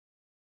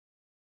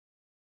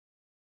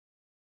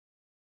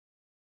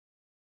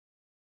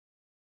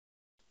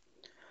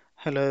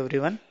Hello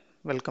everyone,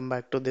 welcome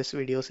back to this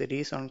video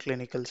series on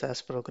clinical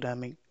SAS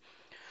programming.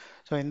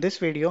 So in this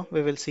video,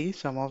 we will see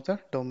some of the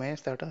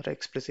domains that are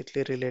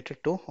explicitly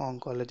related to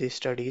oncology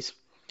studies.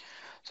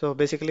 So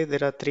basically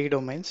there are three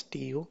domains,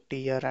 TU,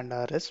 TR and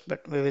RS,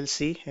 but we will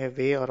see a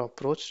way or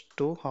approach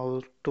to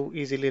how to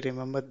easily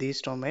remember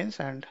these domains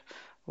and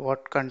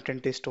what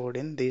content is stored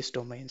in these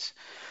domains.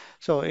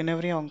 So in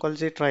every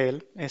oncology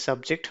trial, a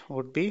subject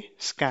would be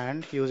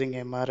scanned using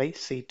MRI,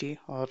 CT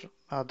or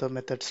other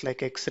methods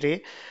like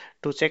X-ray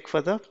to check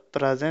for the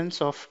presence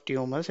of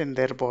tumors in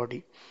their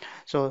body.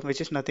 So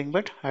which is nothing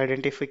but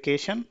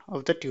identification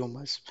of the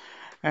tumors.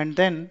 And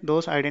then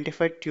those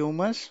identified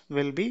tumors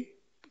will be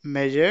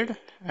measured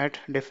at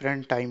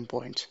different time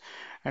points.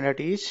 And at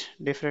each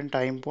different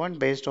time point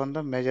based on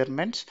the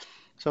measurements,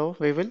 so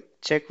we will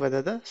check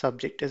whether the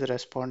subject is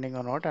responding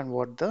or not and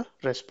what the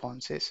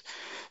response is.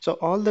 So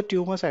all the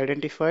tumors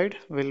identified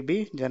will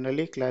be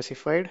generally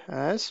classified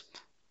as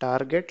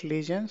target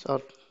lesions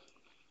or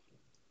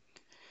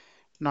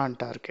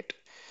non-target.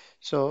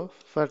 So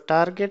for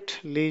target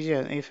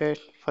lesion, for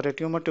a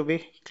tumor to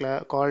be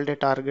called a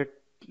target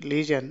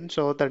lesion,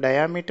 so the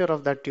diameter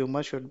of that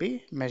tumor should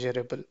be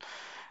measurable.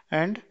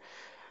 And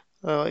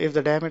if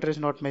the diameter is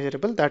not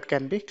measurable, that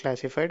can be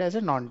classified as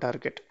a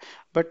non-target.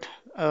 But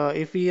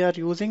if we are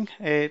using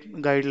a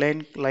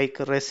guideline like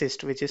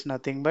RECIST, which is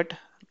nothing but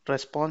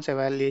response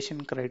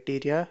evaluation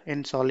criteria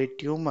in solid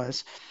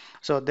tumors,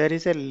 so there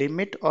is a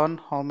limit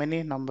on how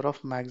many number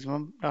of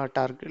maximum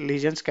target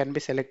lesions can be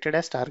selected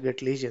as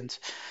target lesions.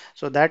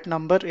 So that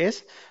number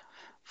is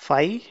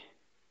 5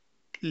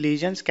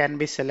 lesions can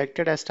be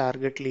selected as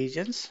target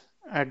lesions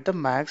at the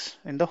max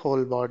in the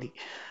whole body,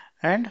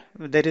 and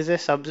there is a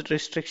sub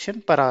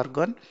restriction per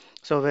organ,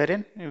 so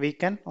wherein we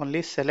can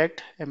only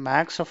select a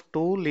max of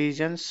 2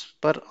 lesions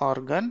per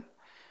organ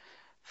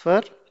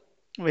for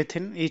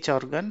within each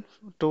organ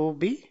to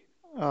be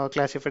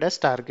classified as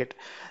target.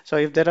 So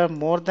if there are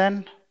more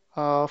than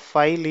 5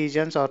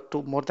 lesions or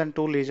more than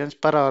 2 lesions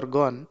per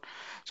organ,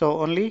 so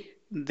only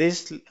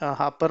this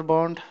upper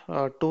bound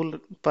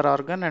 2 per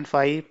organ and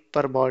 5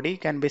 per body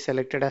can be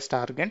selected as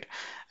target,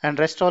 and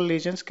rest all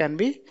lesions can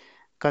be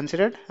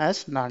considered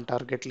as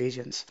non-target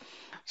lesions.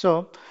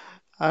 So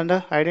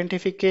under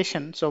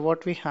identification, so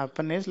what we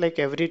happen is like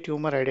every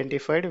tumor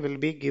identified will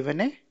be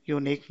given a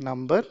unique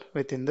number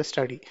within the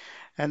study,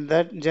 and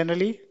that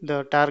generally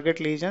the target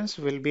lesions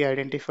will be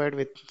identified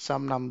with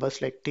some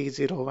numbers like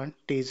T01,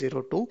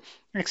 T02,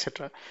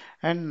 etc.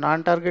 And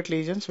non-target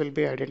lesions will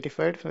be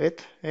identified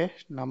with a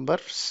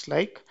numbers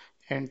like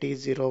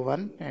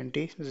NT01,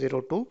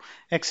 NT02,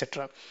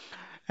 etc.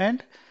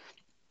 And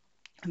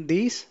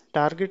these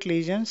target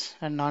lesions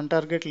and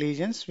non-target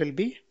lesions will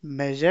be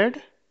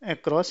measured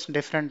across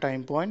different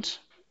time points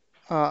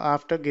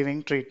after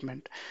giving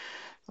treatment,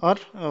 or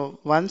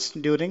once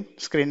during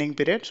screening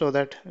period, so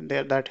that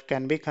that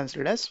can be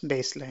considered as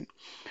baseline.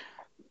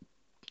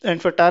 And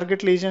for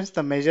target lesions,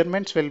 the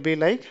measurements will be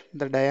like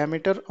the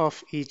diameter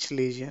of each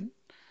lesion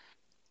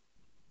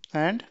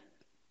and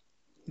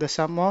the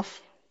sum of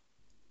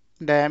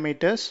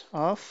diameters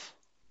of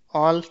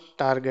all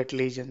target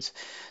lesions.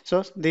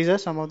 So these are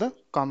some of the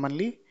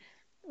commonly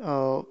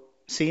uh,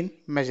 seen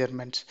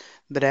measurements: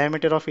 the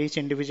diameter of each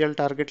individual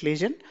target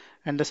lesion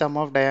and the sum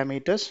of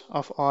diameters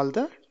of all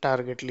the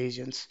target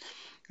lesions.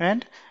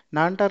 And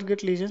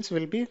non-target lesions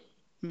will be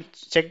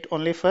checked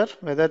only for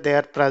whether they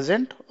are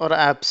present or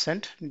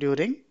absent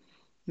during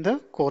the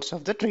course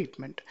of the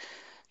treatment.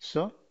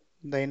 So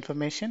the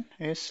information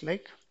is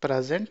like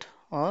present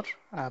or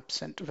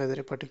absent, whether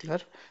a particular,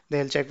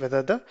 they'll check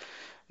whether the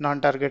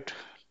non-target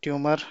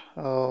tumor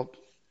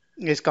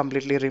is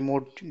completely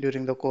removed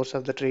during the course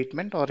of the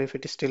treatment or if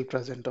it is still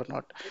present or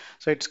not.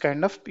 So it's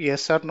kind of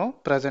yes or no,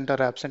 present or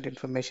absent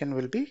information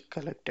will be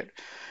collected.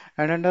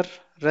 And under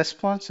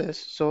responses,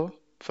 so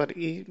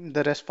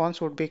the response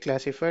would be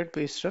classified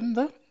based on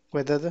the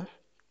whether the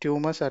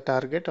tumors are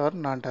target or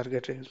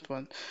non-target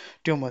response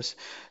tumors.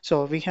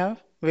 So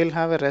we'll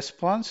have a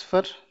response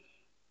for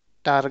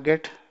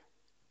target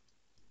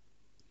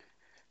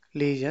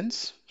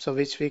lesions, so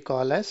which we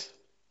call as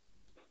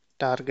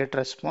target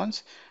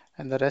response,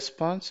 and the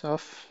response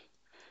of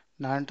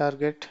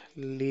non-target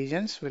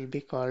lesions will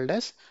be called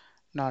as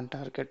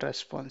non-target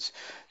response.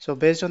 So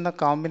based on the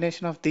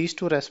combination of these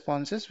two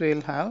responses, we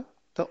will have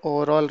the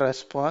overall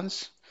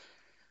response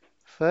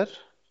for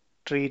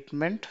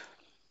treatment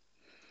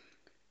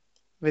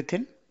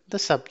within the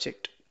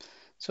subject.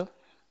 So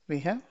we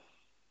have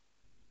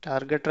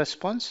target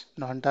response,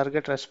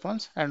 non-target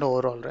response, and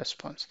overall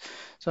response.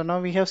 So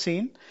now we have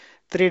seen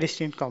three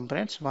distinct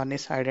components. One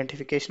is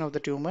identification of the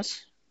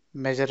tumors,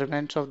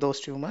 measurements of those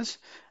tumors,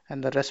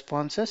 and the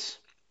responses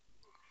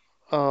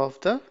of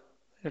the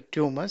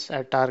tumors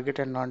at target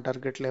and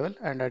non-target level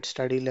and at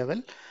study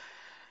level.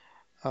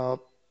 Uh,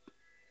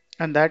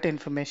 and that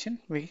information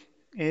we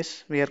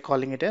are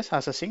calling it as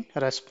assessing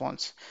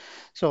response.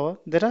 So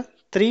there are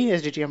three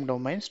SDTM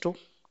domains to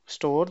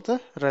store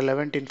the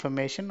relevant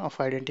information of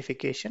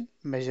identification,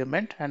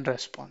 measurement, and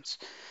response.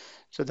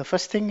 So the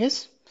first thing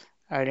is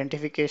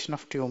identification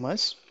of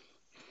tumors.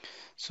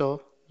 So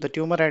the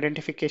tumor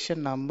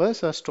identification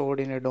numbers are stored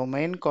in a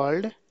domain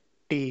called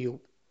TU.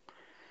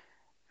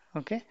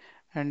 Okay,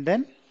 and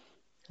then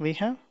we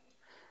have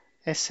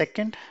a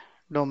second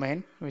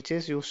domain which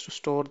is used to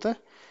store the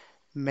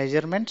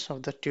measurements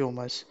of the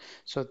tumors.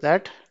 So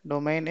that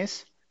domain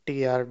is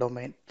TR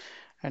domain.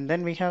 And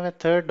then we have a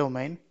third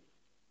domain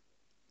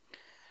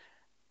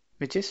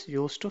which is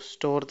used to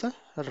store the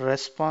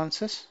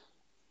responses,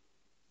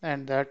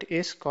 and that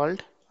is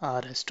called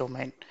RS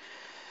domain.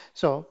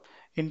 So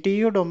in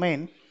TU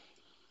domain,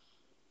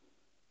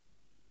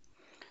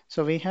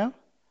 so we have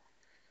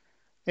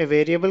a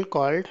variable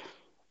called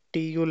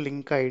TU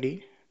link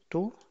ID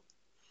to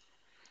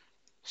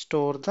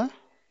store the,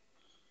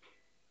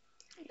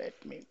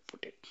 let me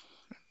put it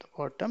at the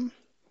bottom.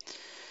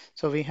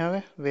 So we have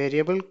a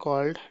variable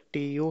called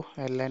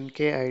TULNK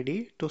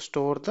to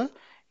store the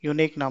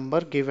unique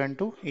number given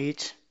to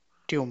each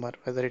tumor,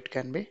 whether it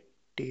can be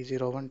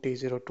T01,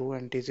 T02,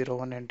 and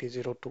T01 and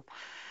T02.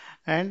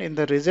 And in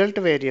the result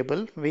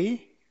variable,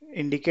 we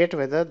indicate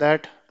whether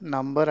that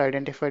number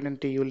identified in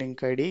TU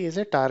link ID is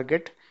a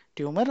target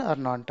tumor or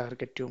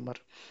non-target tumor.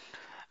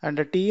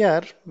 Under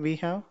TR, we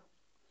have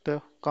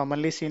the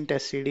commonly seen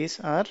test CDs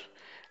are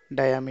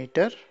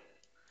diameter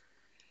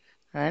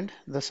and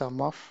the sum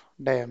of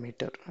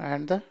diameter,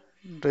 and the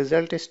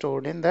result is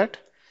stored in that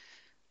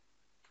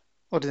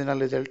original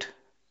result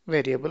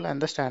variable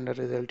and the standard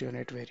result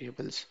unit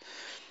variables.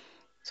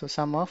 So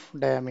sum of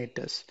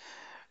diameters.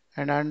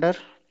 And under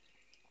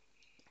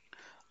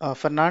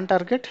for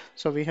non-target,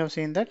 so we have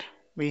seen that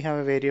we have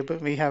a variable,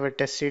 we have a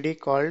test CD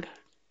called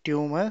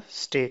tumor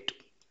state,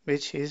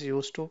 which is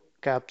used to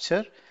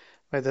capture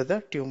whether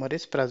the tumor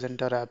is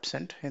present or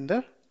absent in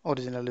the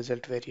original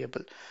result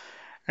variable.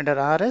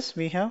 Under RS,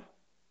 we have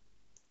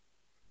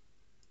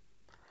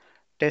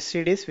test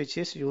CDs, which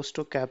is used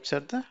to capture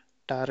the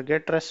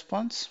target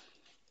response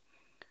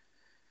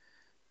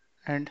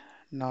and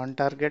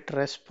non-target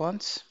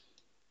response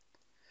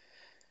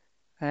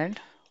and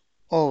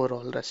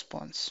overall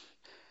response.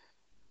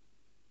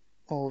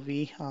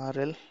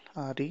 OVRLRESP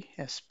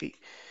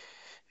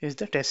is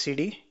the test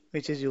CD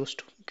which is used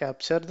to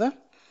capture the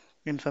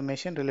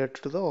information related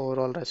to the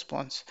overall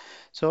response.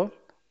 So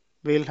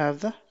we'll have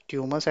the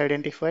tumors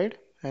identified,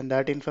 and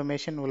that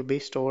information will be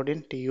stored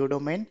in TU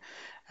domain,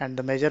 and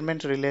the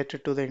measurements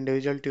related to the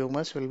individual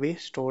tumors will be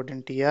stored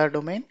in TR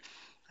domain,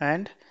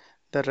 and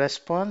the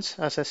response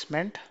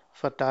assessment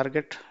for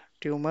target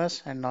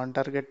tumors and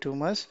non-target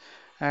tumors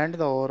and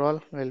the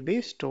overall will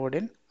be stored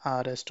in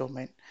RS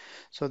domain.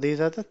 So these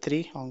are the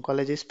three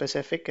oncology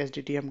specific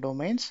SDTM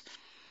domains,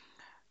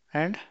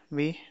 and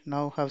we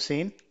now have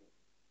seen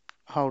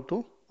how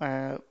to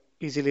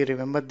easily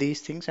remember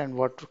these things and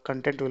what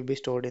content will be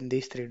stored in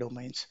these three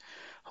domains.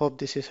 Hope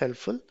this is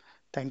helpful.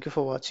 Thank you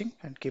for watching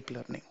and keep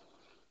learning.